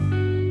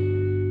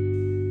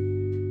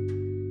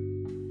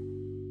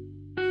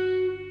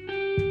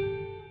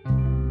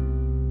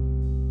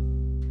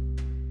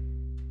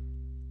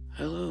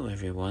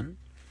everyone.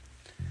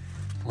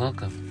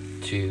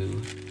 Welcome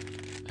to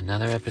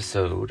another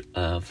episode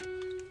of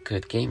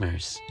Good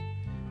Gamers.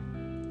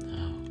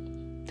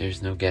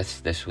 There's no guests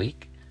this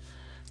week.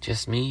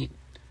 Just me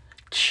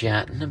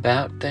chatting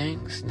about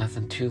things.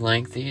 Nothing too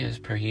lengthy as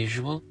per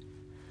usual.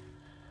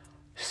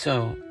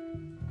 So,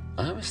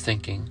 I was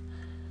thinking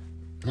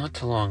not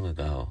too long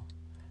ago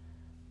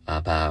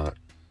about,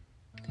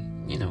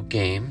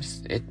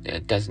 games.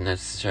 It doesn't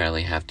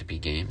necessarily have to be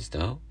games,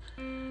 though.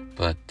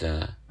 But,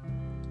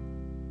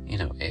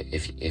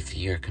 if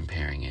you're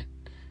comparing it.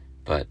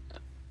 But,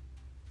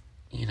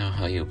 you know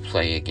how you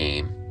play a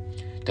game?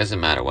 Doesn't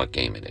matter what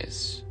game it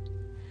is.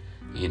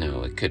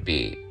 It could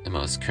be the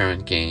most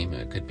current game.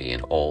 It could be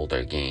an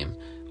older game.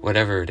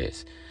 Whatever it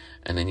is.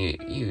 And then you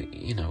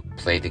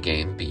play the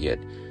game, be it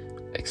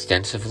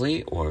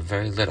extensively or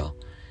very little.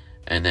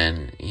 And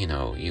then,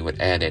 you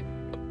would add it,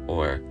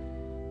 or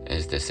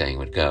as the saying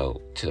would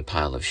go, to the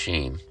pile of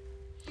shame.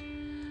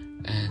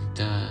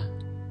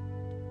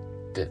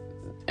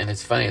 And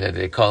it's funny that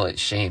they call it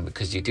shame,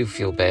 because you do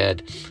feel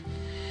bad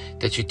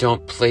that you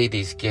don't play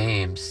these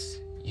games,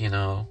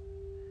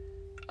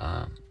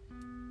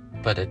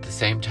 but at the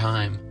same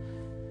time,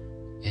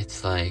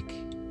 it's like,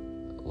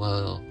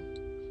 well,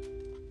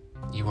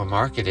 you were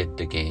marketed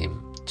the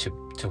game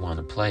to want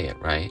to play it,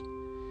 right?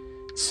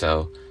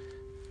 So,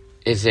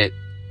 is it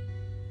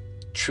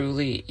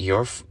truly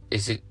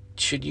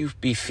should you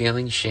be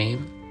feeling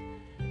shame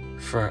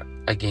for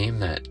a game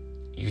that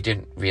you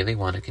didn't really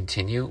want to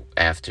continue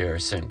after a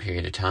certain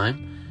period of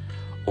time?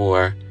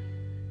 Or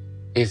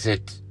is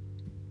it,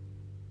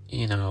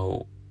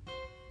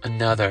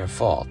 another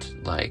fault,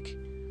 like,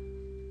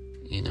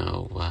 you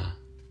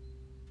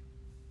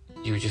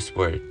just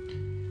were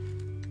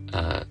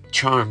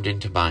charmed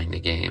into buying the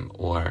game,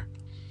 or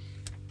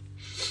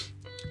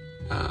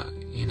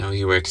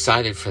you were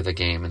excited for the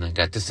game and then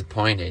got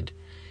disappointed.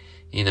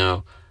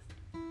 Now,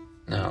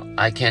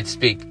 I can't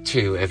speak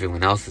to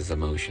everyone else's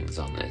emotions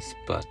on this,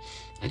 but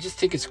I just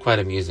think it's quite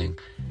amusing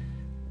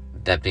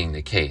that being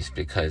the case,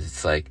 because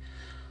it's like,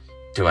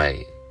 do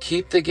I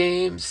keep the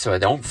games so I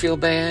don't feel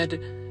bad?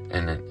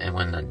 And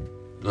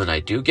when I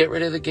do get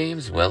rid of the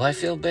games, will I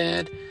feel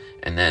bad?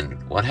 And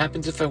then what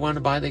happens if I want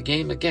to buy the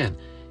game again?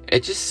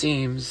 It just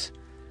seems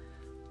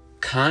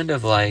kind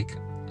of like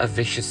a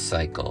vicious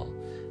cycle.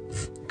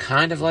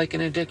 Kind of like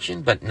an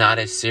addiction, but not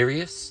as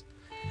serious.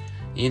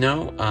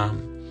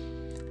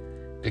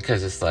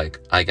 Because it's like,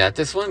 I got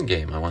this one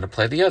game, I want to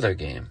play the other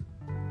game.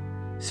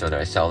 So do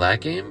I sell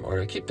that game, or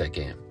do I keep that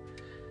game?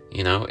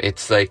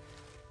 It's like,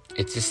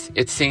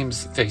 it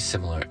seems very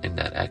similar in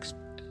that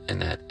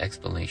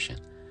explanation.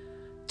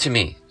 To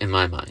me, in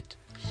my mind.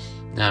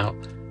 Now,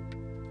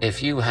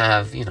 if you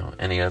have,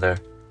 any other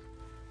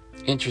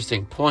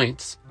interesting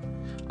points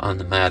on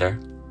the matter,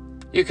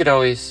 you could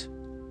always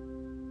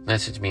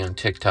message me on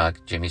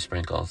TikTok, Jimmy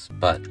Sprinkles.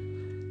 But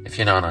if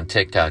you're not on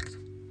TikTok,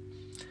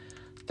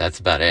 that's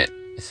about it.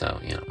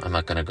 So, I'm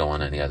not going to go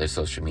on any other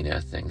social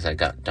media things. I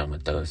got done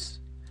with those.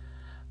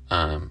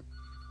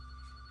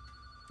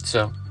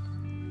 So,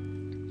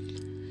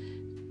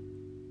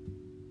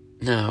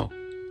 now,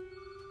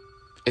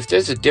 if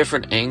there's a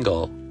different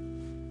angle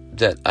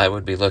that I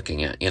would be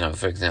looking at,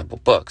 for example,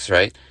 books,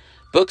 right?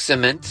 Books are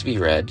meant to be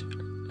read,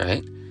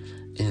 right?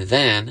 And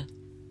then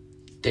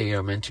they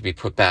are meant to be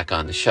put back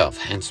on the shelf,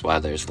 hence why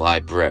there's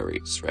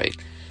libraries, right?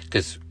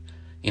 Because,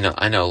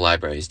 I know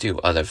libraries do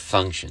other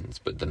functions,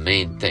 but the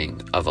main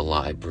thing of a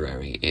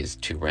library is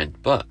to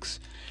rent books,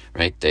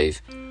 right?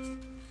 They've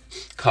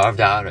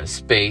carved out a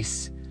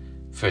space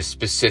for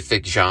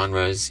specific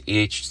genres,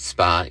 each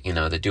spot,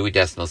 the Dewey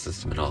Decimal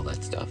System and all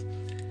that stuff.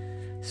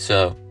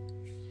 So,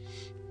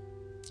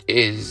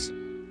 is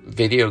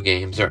video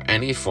games or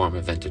any form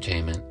of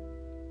entertainment,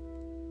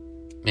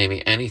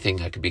 maybe anything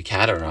that could be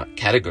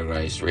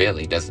categorized,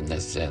 really, doesn't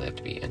necessarily have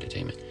to be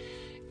entertainment.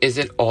 Is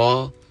it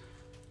all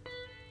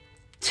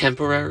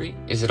temporary?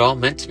 Is it all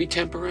meant to be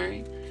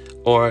temporary?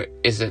 Or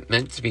is it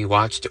meant to be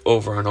watched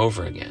over and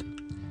over again?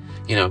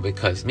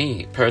 Because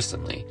me,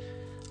 personally,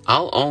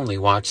 I'll only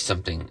watch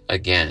something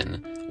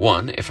again,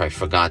 one, if I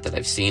forgot that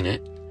I've seen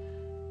it,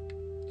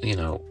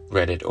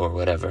 read it or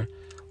whatever,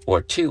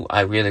 or two,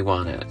 I really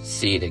want to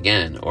see it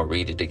again or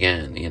read it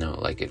again,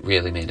 like it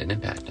really made an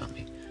impact on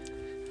me.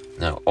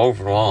 Now,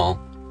 overall,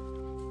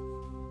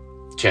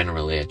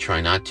 generally, I try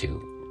not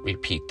to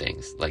repeat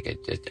things, like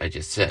I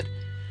just said.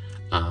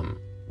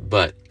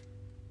 But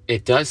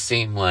it does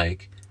seem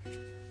like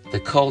the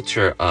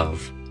culture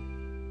of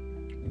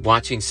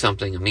watching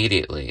something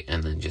immediately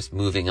and then just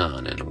moving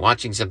on, and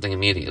watching something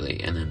immediately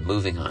and then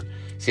moving on.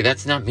 See,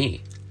 that's not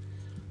me.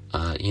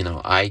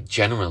 I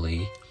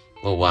generally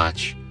will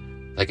watch,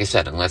 like I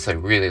said, unless I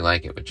really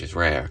like it, which is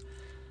rare,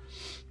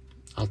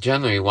 I'll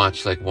generally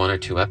watch like 1 or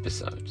 2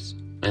 episodes.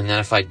 And then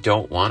if I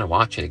don't want to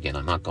watch it again,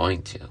 I'm not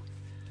going to.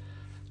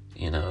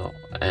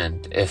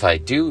 And if I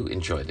do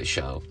enjoy the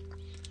show,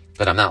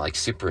 but I'm not like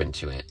super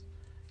into it,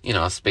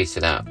 I'll space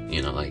it out.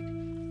 Like,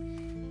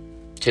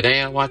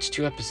 today I'll watch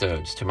 2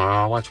 episodes,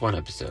 tomorrow I'll watch 1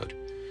 episode.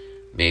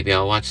 Maybe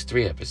I'll watch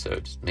 3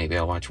 episodes. Maybe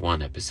I'll watch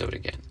 1 episode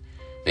again.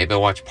 Maybe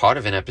I'll watch part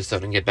of an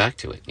episode and get back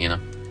to it,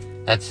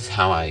 That's just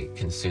how I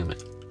consume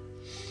it.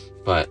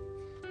 But,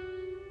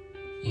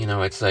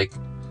 it's like,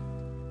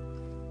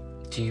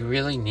 do you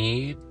really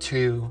need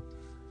to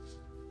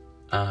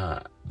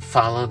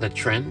follow the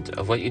trend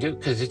of what you do?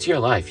 Because it's your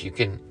life. You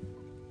can,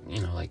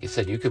 like I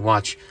said, you could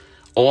watch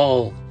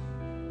all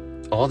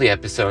the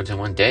episodes in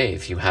one day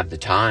if you have the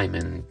time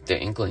and the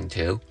inkling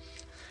to.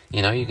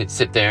 You could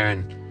sit there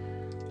and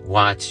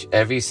watch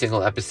every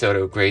single episode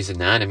of Grey's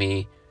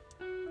Anatomy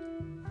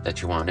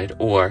that you wanted,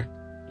 or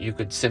you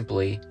could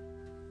simply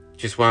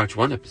just watch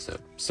 1 episode.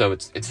 So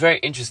it's very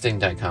interesting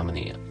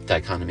dichotomy,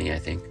 I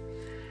think.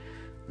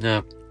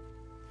 Now,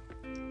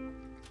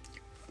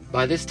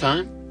 by this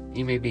time,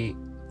 you may be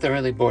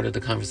thoroughly bored of the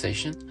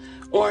conversation,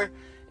 or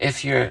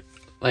if you're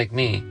like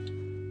me,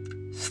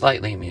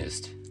 slightly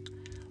amused.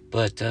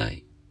 But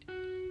I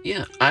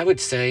would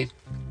say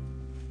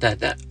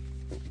that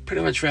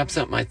pretty much wraps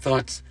up my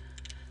thoughts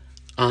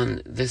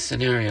on this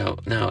scenario.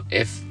 Now,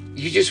 if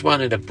you just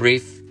wanted a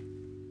brief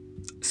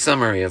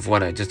summary of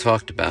what I just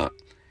talked about,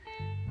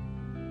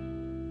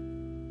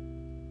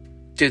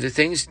 do the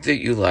things that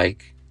you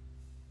like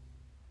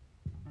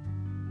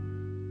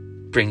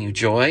bring you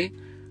joy,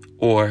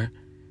 or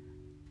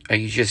are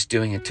you just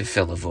doing it to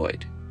fill a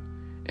void?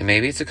 And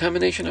maybe it's a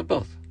combination of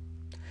both.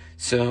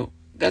 So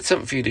that's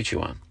something for you to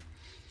chew on.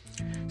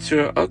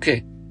 So,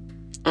 okay,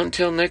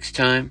 until next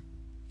time,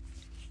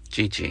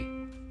 GG.